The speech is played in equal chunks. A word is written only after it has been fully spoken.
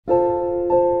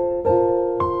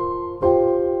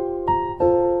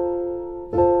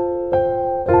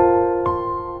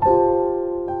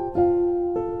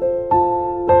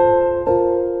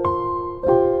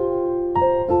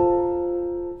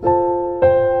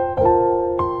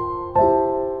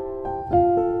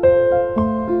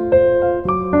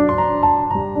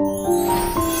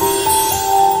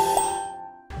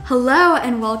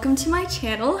welcome to my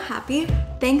channel. Happy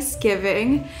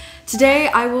Thanksgiving. Today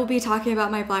I will be talking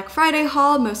about my Black Friday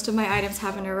haul. Most of my items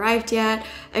haven't arrived yet.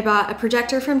 I bought a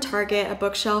projector from Target, a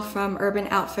bookshelf from Urban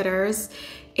Outfitters,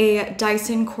 a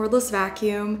Dyson cordless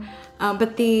vacuum,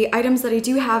 but the items that I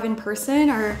do have in person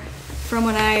are from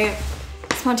when I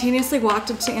spontaneously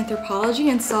walked up to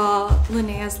Anthropologie and saw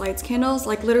Linnea's lights candles,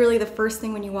 like literally the first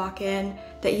thing when you walk in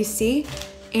that you see.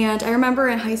 And I remember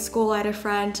in high school I had a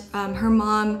friend, her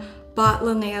mom bought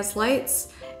Linnea's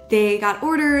lights. They got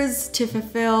orders to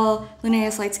fulfill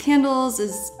Linnea's lights candles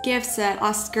as gifts at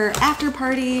Oscar after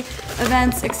party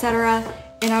events, etc.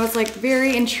 And I was like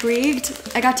very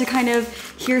intrigued. I got to kind of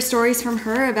hear stories from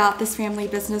her about this family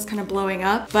business kind of blowing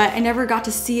up, but I never got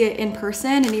to see it in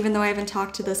person. And even though I haven't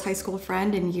talked to this high school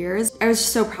friend in years, I was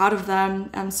just so proud of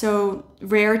them. So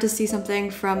rare to see something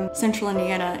from Central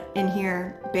Indiana in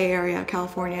here, Bay Area,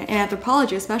 California, and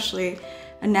Anthropologie especially,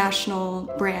 a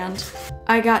national brand.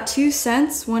 I got 2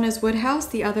 scents. One is Woodhouse,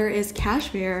 the other is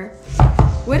Cashmere.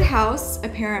 Woodhouse,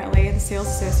 apparently, the sales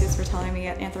associates were telling me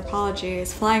at Anthropologie,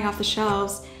 is flying off the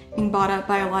shelves, being bought up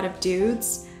by a lot of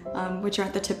dudes, which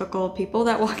aren't the typical people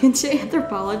that walk into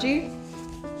Anthropologie.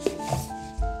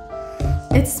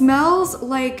 It smells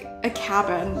like a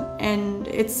cabin, and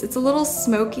it's a little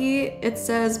smoky. It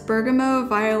says bergamot,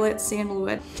 violet,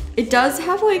 sandalwood. It does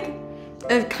have like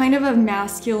a kind of a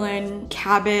masculine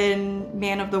cabin,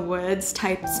 man of the woods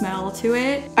type smell to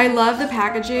it. I love the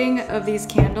packaging of these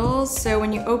candles. So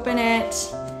when you open it,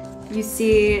 you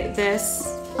see this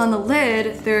on the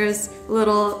lid, there's a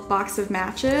little box of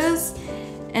matches.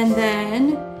 And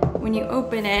then when you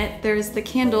open it, there's the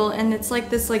candle, and it's like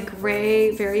this like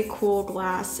gray, very cool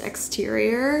glass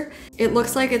exterior. It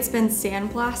looks like it's been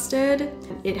sandblasted.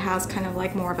 It has kind of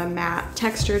like more of a matte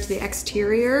texture to the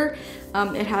exterior.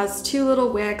 It has 2 little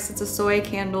wicks. It's a soy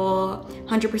candle,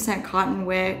 100% cotton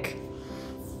wick.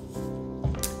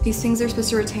 These things are supposed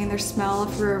to retain their smell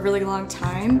for a really long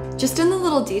time. Just in the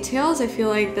little details, I feel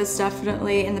like this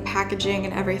definitely, in the packaging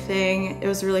and everything, it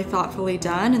was really thoughtfully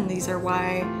done, and these are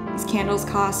why these candles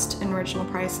cost an original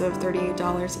price of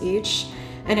 $38 each.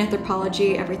 At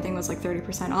Anthropologie, everything was like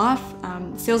 30% off.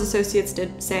 Sales associates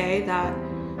did say that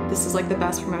this is like the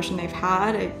best promotion they've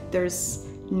had. There's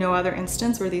no other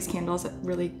instance where these candles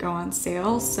really go on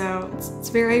sale, so it's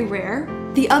very rare.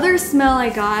 The other smell I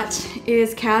got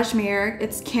is Cashmere.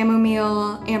 It's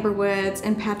chamomile, amberwoods,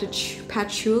 and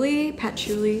patchouli.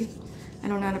 I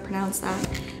don't know how to pronounce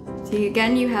that. See,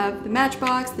 again, you have the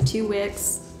matchbox, the 2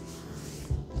 wicks.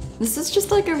 This is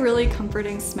just like a really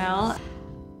comforting smell.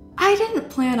 I didn't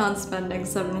plan on spending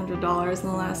 $700 in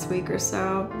the last week or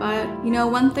so, but you know,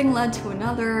 one thing led to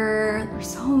another. There's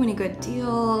so many good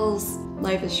deals.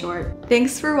 Life is short.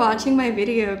 Thanks for watching my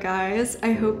video, guys.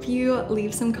 I hope you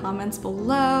leave some comments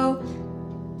below.